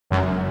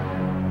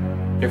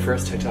Your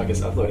first TikTok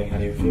is uploading. How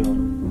do you feel?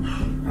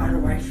 How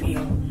do I feel?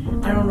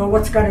 I don't know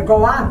what's gonna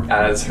go on.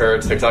 As her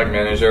TikTok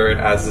manager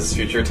and as this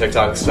future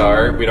TikTok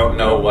star, we don't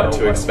know what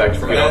to expect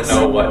from this.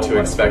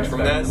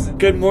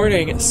 Good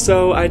morning.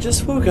 So I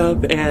just woke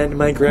up and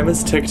my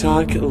grandma's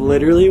TikTok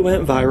literally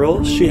went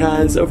viral. She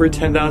has over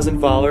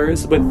 10,000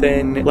 followers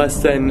within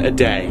less than a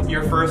day.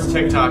 Your first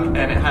TikTok, and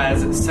it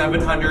has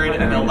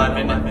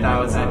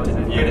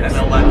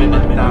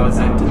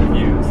 711,000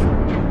 views.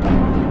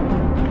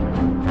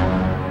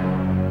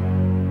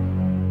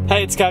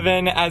 Hey, it's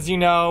Kevin. As you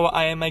know,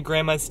 I am my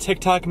grandma's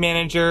TikTok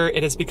manager.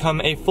 It has become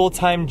a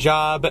full-time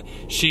job.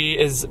 She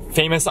is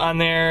famous on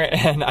there,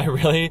 and I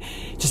really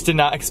just did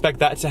not expect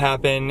that to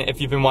happen. If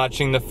you've been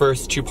watching the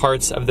first 2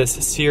 parts of this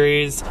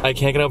series, I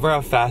can't get over how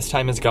fast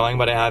time is going,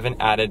 but I haven't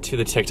added to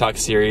the TikTok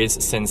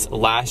series since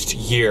last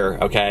year,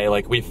 okay?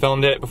 Like, we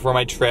filmed it before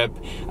my trip.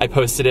 I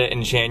posted it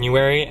in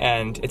January,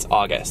 and it's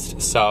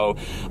August. So,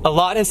 a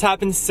lot has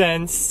happened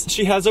since.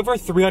 She has over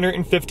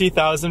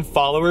 350,000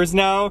 followers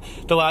now.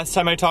 The last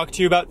time I talked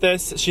to you about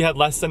this, she had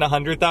less than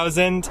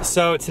 100,000.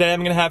 So today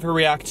I'm gonna have her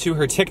react to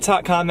her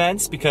TikTok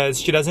comments because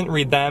she doesn't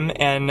read them,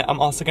 and I'm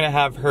also gonna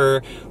have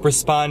her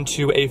respond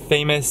to a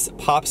famous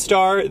pop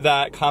star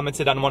that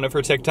commented on one of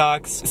her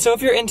TikToks. So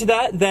if you're into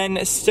that,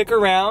 then stick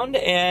around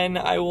and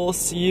I will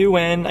see you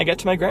when I get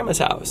to my grandma's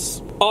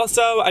house.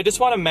 Also, I just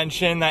want to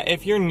mention that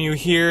if you're new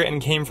here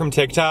and came from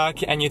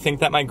TikTok and you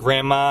think that my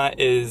grandma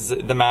is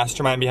the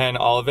mastermind behind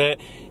all of it,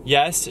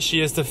 yes,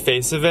 she is the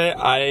face of it.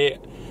 I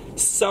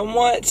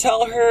somewhat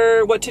tell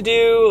her what to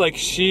do. Like,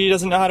 she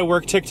doesn't know how to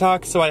work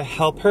TikTok, so I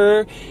help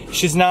her.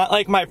 She's not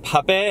like my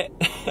puppet,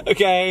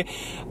 okay?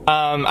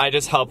 I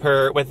just help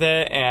her with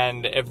it,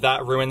 and if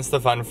that ruins the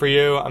fun for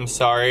you, I'm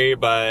sorry,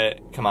 but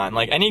come on.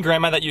 Like, any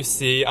grandma that you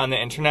see on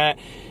the internet,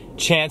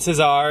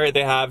 chances are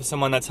they have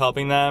someone that's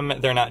helping them.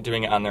 They're not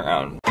doing it on their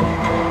own. Do you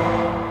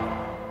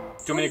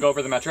want me to go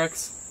over the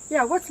metrics?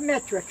 Yeah, what's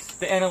metrics?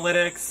 The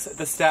analytics,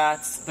 the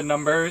stats, the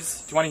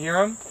numbers. Do you want to hear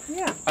them?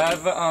 Yeah. I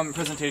have a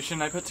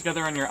presentation I put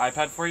together on your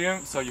iPad for you,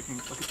 so you can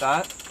look at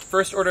that.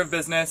 First order of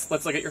business,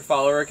 let's look at your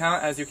follower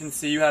account. As you can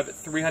see, you have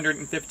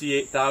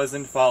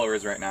 358,000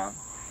 followers right now.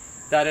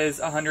 That is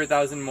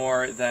 100,000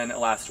 more than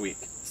last week.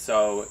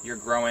 So you're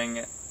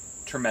growing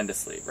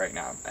tremendously right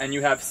now. And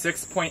you have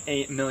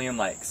 6.8 million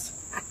likes.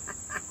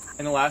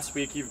 In the last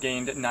week, you've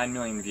gained 9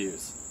 million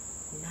views.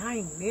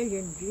 9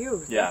 million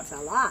views, yeah. That's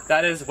a lot.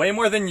 That is way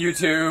more than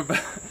YouTube.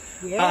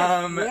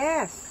 Yes,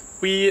 yes.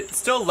 We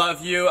still love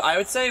you. I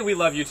would say we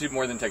love YouTube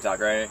more than TikTok,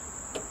 right?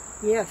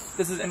 Yes.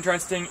 This is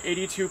interesting.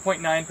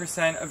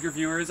 82.9% of your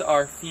viewers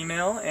are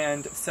female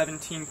and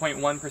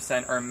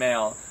 17.1% are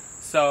male.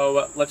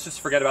 So let's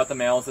just forget about the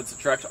males. Let's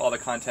direct all the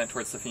content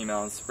towards the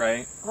females,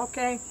 right?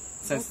 Okay.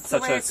 Since it's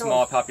such a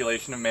small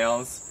population of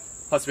males.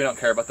 Plus, we don't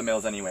care about the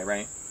males anyway,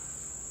 right?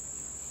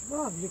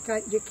 Well, you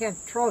can't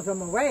throw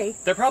them away.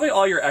 They're probably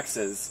all your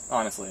exes,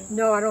 honestly.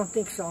 No, I don't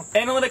think so.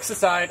 Analytics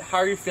aside, how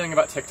are you feeling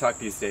about TikTok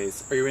these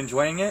days? Are you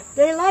enjoying it?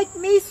 They like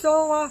me,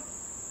 so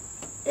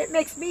it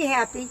makes me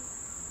happy.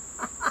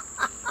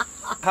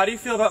 How do you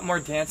feel about more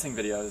dancing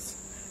videos?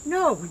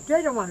 No,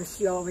 they don't want to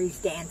see always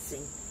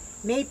dancing.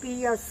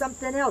 Maybe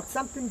something else,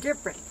 something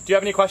different. Do you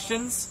have any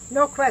questions?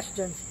 No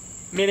questions.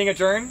 Meeting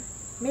adjourned?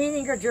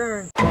 Meeting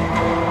adjourned.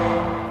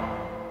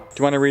 Do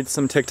you want to read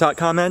some TikTok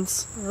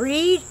comments?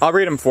 Read? I'll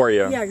read them for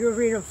you. Yeah, you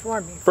read them for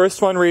me. First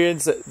one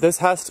reads, "This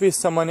has to be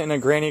someone in a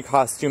granny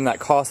costume that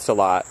cost a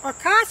lot." A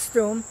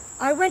costume?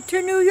 I went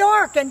to New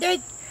York and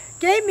they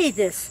gave me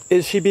this.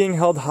 Is she being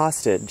held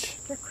hostage?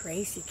 They're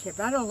crazy, kid.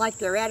 I don't like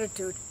their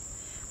attitude.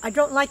 I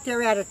don't like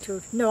their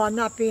attitude. No, I'm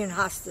not being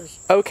hostage.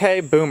 Okay,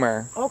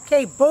 boomer.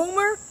 Okay,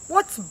 boomer?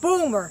 What's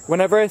boomer?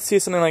 Whenever I see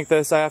something like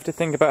this, I have to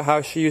think about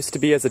how she used to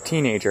be as a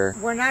teenager.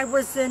 When I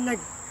was in the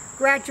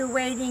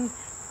graduating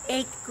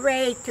 8th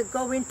grade to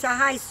go into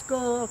high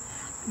school,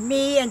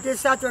 me and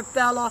this other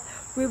fella,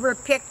 we were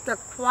picked the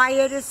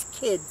quietest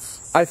kids.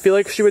 I feel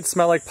like she would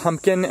smell like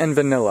pumpkin and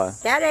vanilla.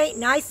 That ain't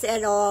nice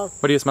at all.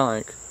 What do you smell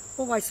like?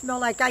 Oh, I smell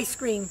like ice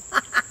cream.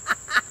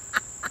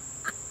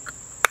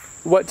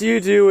 What do you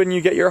do when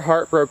you get your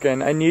heart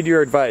broken? I need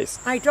your advice.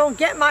 I don't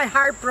get my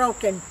heart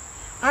broken.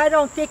 I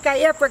don't think I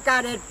ever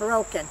got it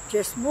broken.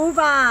 Just move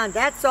on,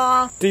 that's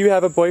all. Do you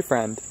have a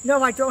boyfriend?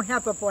 No, I don't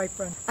have a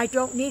boyfriend. I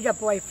don't need a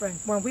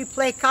boyfriend. When we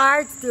play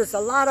cards, there's a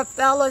lot of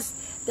fellas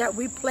that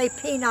we play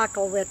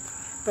pinochle with,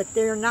 but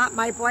they're not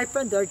my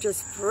boyfriend, they're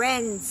just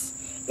friends.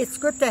 It's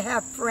good to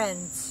have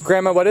friends.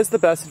 Grandma, what is the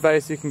best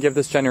advice you can give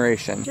this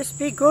generation? Just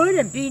be good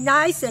and be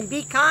nice and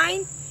be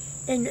kind,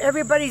 and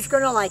everybody's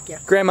gonna like you.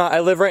 Grandma,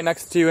 I live right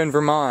next to you in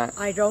Vermont.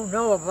 I don't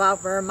know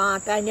about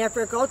Vermont. I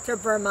never go to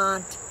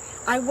Vermont.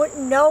 I wouldn't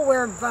know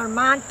where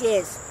Vermont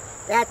is.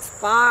 That's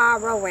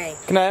far away.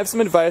 Can I have some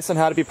advice on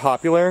how to be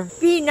popular?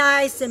 Be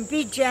nice and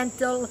be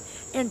gentle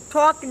and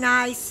talk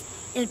nice,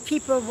 and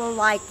people will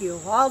like you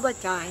all the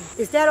time.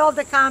 Is that all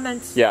the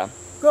comments? Yeah.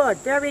 Good,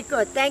 very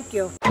good. Thank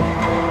you.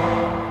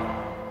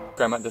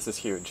 Grandma, this is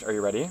huge. Are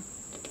you ready?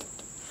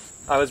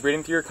 I was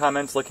reading through your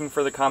comments, looking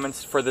for the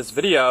comments for this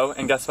video,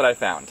 and guess what I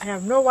found? I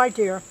have no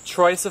idea.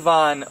 Troye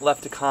Sivan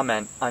left a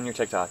comment on your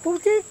TikTok. Who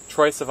did?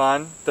 Troye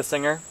Sivan, the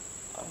singer.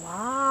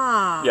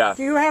 Wow. Yeah.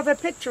 Do you have a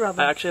picture of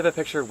him? I actually have a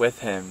picture with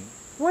him.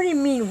 What do you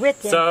mean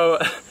with him? So,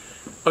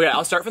 okay,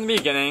 I'll start from the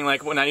beginning.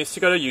 Like, when I used to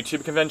go to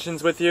YouTube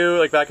conventions with you,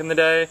 like, back in the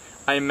day,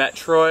 I met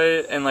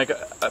Troye in, like,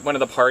 one of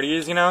the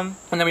parties, you know?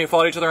 And then we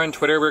followed each other on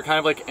Twitter. We were kind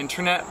of, like,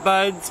 internet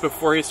buds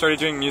before he started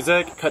doing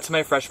music. Cut to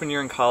my freshman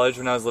year in college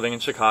when I was living in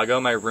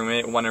Chicago. My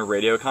roommate won a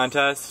radio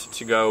contest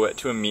to go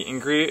to a meet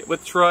and greet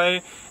with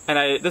Troye.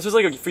 And this was,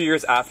 like, a few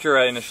years after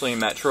I initially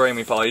met Troye and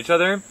we followed each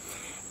other.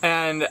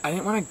 And I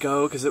didn't want to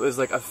go because it was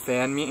like a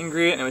fan meet and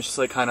greet and it was just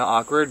like kind of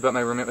awkward, but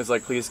my roommate was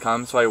like, please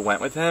come, so I went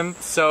with him.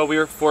 So we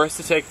were forced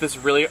to take this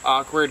really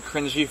awkward,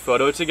 cringy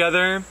photo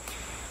together.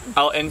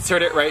 I'll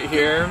insert it right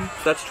here.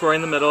 That's Troye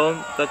in the middle,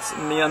 that's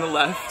me on the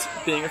left,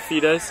 being a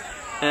fetus,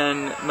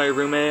 and my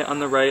roommate on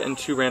the right and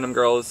two random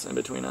girls in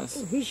between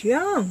us. He's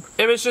young.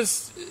 It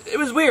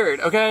was weird,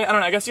 okay? I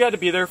don't know, I guess you had to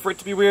be there for it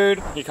to be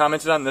weird. He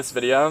commented on this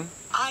video.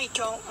 I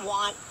don't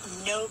want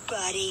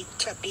nobody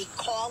to be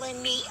calling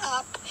me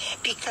up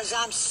because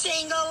I'm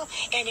single,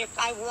 and if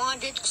I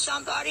wanted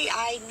somebody,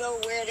 I know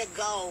where to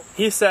go.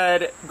 He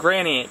said,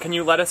 Granny, can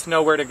you let us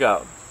know where to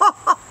go?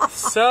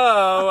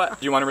 So,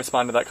 do you want to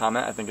respond to that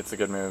comment? I think it's a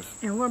good move.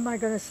 And what am I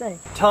going to say?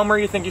 Tell him where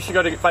you think you should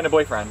go to find a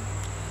boyfriend.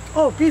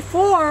 Oh,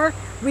 before,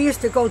 we used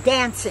to go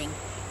dancing.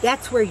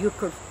 That's where you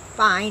could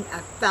find a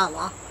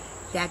fella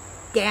that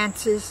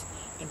dances.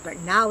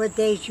 But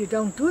nowadays, you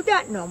don't do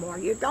that no more.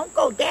 You don't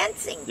go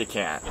dancing. You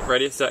can't.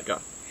 Ready, set, go.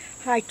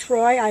 Hi,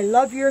 Troye. I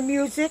love your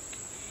music.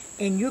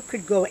 And you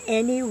could go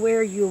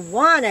anywhere you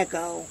want to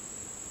go.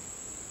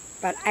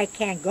 But I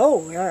can't go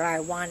where I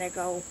want to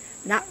go.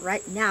 Not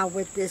right now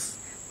with this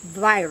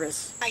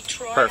virus. Hi,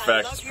 Troye. Perfect,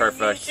 I love your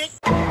perfect. music.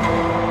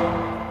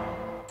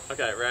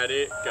 Okay,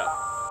 ready, go.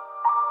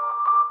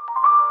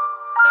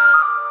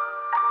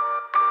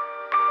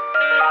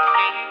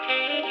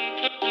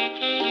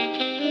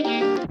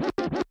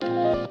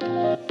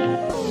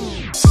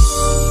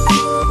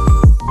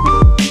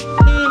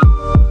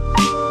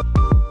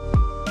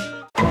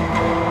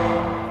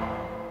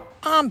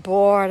 I'm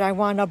bored. I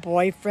want a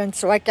boyfriend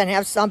so I can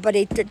have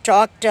somebody to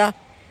talk to.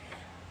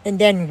 And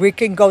then we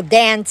can go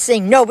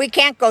dancing. No, we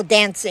can't go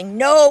dancing.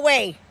 No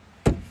way.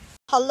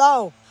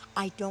 Hello.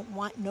 I don't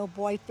want no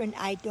boyfriend.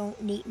 I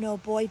don't need no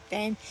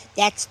boyfriend.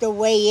 That's the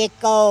way it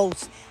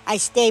goes. I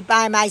stay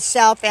by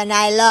myself and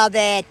I love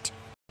it.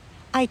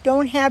 I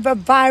don't have a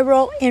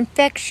viral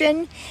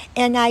infection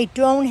and I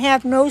don't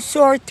have no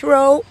sore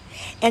throat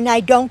and I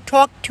don't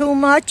talk too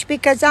much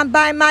because I'm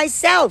by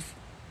myself.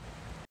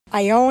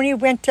 I only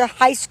went to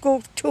high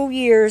school 2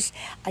 years.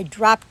 I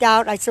dropped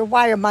out. I said,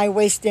 why am I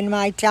wasting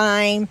my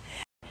time?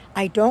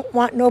 I don't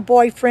want no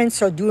boyfriend,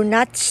 so do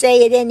not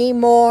say it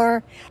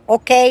anymore.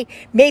 Okay?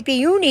 Maybe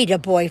you need a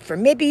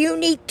boyfriend. Maybe you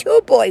need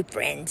 2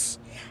 boyfriends.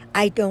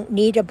 I don't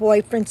need a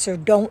boyfriend, so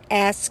don't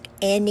ask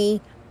any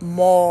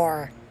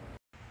more.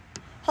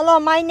 Hello,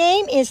 my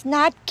name is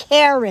not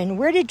Karen.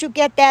 Where did you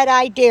get that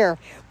idea?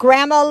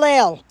 Grandma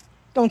Lil.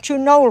 Don't you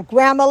know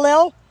Grandma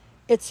Lil?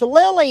 It's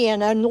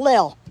Lillian and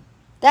Lil.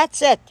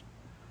 That's it.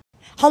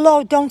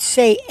 Hello, don't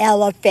say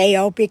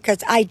LFAO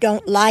because I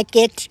don't like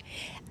it.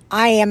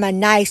 I am a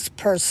nice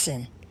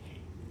person.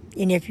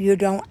 And if you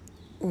don't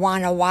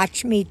want to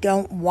watch me,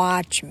 don't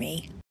watch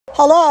me.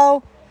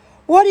 Hello,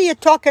 what are you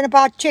talking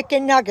about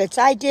chicken nuggets?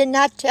 I did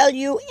not tell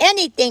you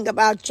anything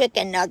about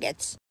chicken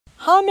nuggets.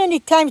 How many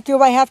times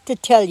do I have to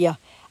tell you?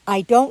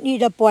 I don't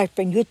need a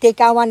boyfriend. You think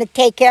I want to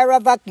take care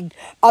of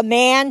a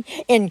man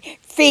and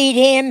feed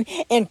him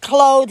and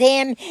clothe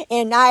him?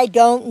 And I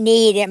don't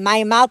need it.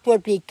 My mouth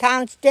would be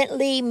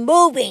constantly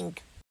moving.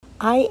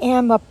 I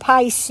am a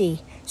Pisces,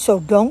 so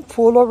don't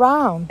fool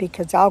around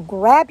because I'll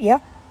grab you.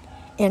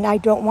 And I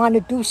don't want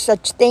to do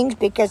such things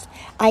because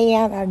I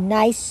am a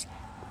nice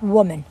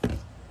woman.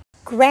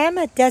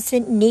 Grandma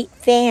doesn't need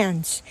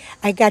fans.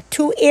 I got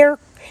 2 air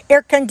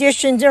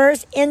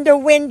conditioners in the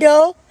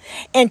window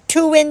and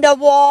 2 in the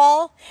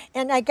wall,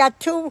 and I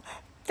got 2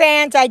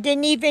 fans I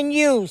didn't even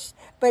use.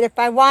 But if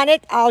I want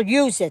it, I'll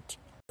use it.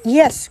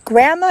 Yes,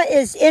 Grandma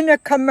is in a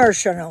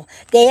commercial.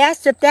 They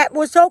asked if that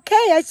was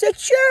okay. I said,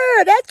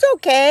 sure, that's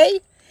okay.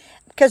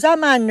 Because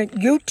I'm on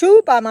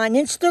YouTube, I'm on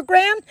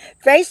Instagram,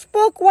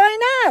 Facebook, why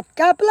not?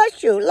 God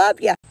bless you, love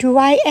you. Do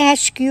I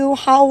ask you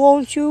how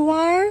old you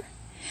are?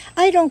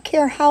 I don't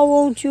care how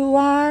old you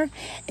are,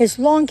 as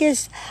long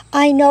as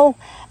I know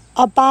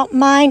about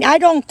mine. I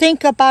don't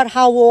think about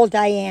how old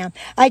I am.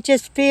 I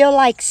just feel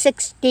like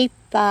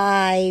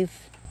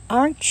 65.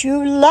 Aren't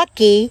you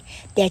lucky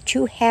that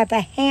you have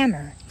a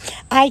hammer?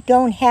 I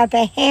don't have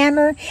a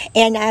hammer,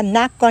 and I'm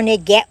not going to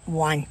get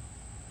one.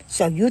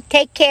 So you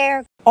take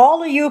care.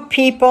 All of you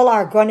people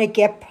are going to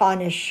get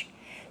punished.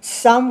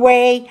 Some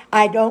way,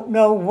 I don't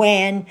know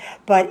when,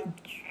 but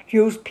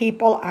you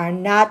people are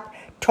not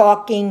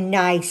talking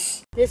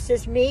nice. This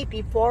is me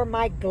before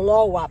my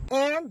glow up.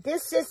 And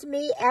this is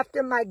me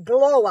after my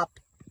glow up.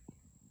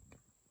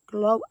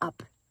 Glow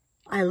up.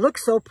 I look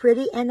so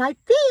pretty and I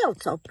feel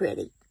so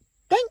pretty.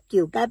 Thank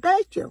you. God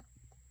bless you.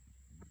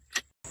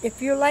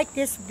 If you like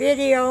this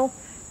video,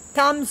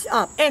 thumbs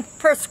up and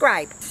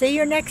subscribe. See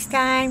you next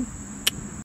time.